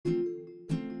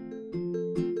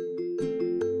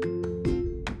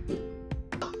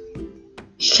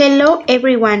Hello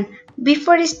everyone.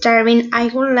 Before starting, I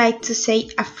would like to say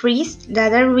a phrase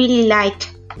that I really like.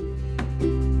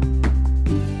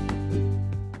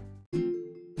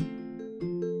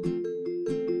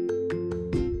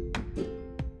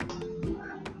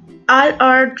 All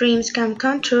our dreams can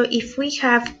come true if we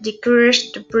have the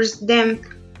courage to pursue them.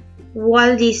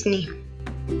 Walt Disney.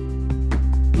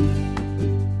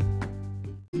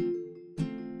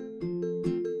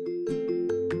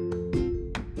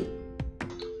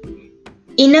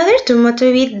 In order to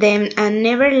motivate them and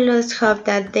never lose hope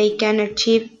that they can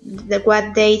achieve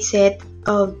what they set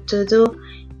out to do,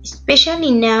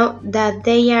 especially now that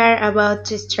they are about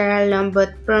to start a long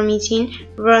but promising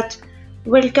road.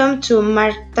 Welcome to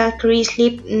Martha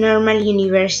Crislip Normal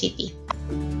University.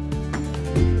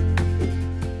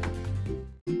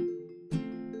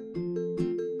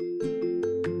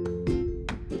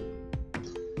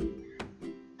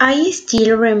 I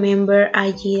still remember a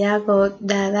year ago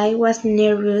that I was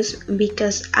nervous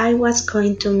because I was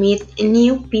going to meet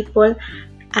new people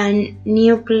and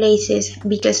new places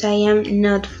because I am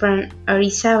not from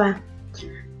Orizaba.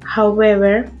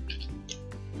 However,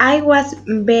 I was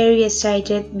very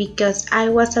excited because I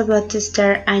was about to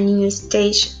start a new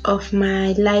stage of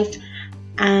my life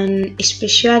and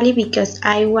especially because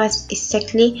I was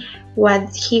exactly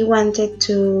what he wanted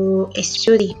to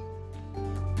study.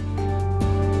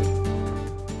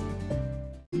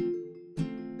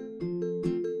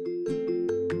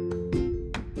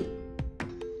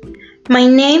 My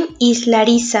name is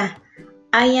Larissa.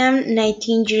 I am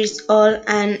 19 years old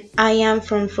and I am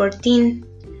from 14.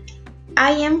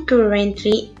 I am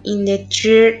currently in the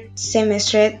third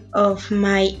semester of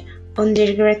my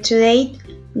undergraduate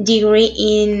degree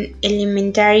in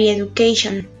elementary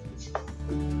education.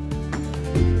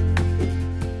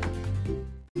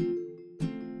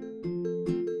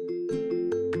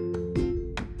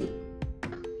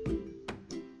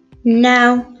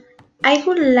 Now, I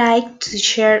would like to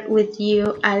share with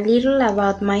you a little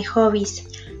about my hobbies.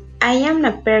 I am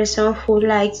a person who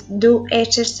likes do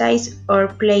exercise or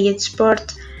play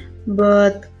sport,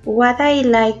 but what I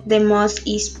like the most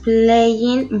is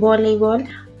playing volleyball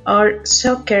or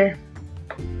soccer.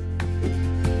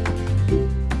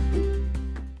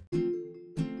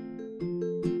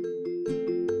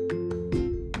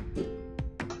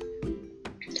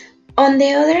 On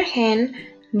the other hand,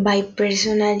 by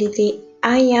personality,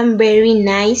 I am very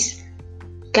nice,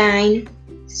 kind,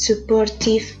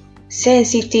 supportive,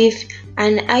 sensitive,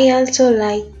 and I also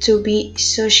like to be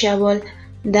sociable,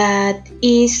 that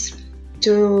is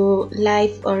to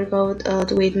live or go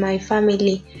out with my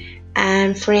family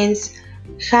and friends,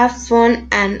 have fun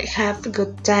and have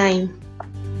good time.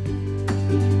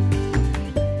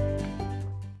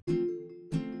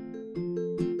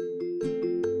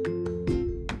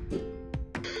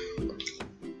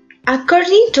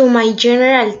 According to my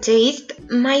general taste,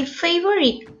 my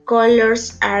favorite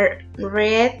colors are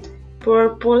red,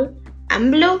 purple,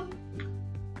 and blue.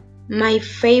 My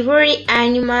favorite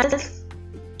animal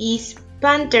is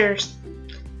panthers.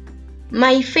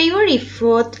 My favorite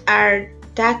food are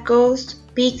tacos,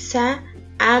 pizza,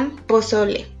 and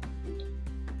pozole.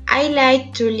 I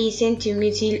like to listen to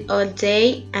music all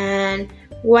day and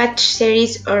watch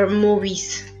series or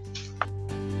movies.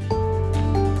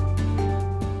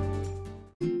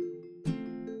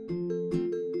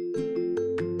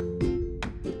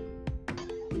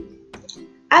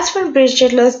 As for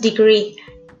bachelor's degree,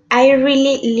 I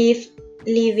really live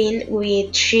living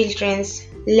with children,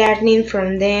 learning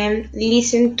from them,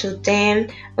 listening to them,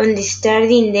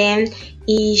 understanding them.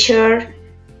 In short,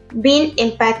 being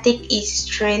empathic is a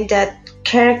strength that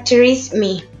characterizes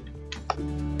me.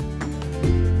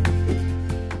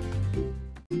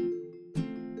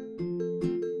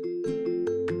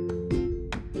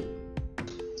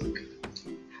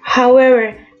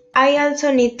 However, I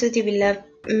also need to develop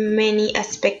many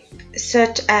aspects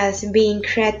such as being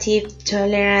creative,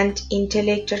 tolerant,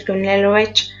 intellectual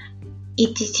knowledge,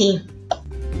 etc.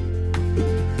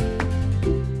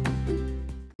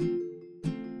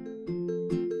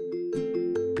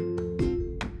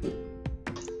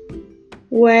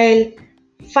 Well,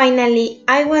 finally,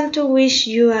 I want to wish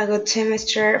you a good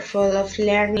semester full of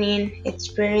learning,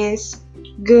 experience,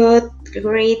 good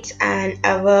grades, and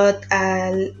about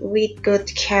with good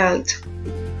health.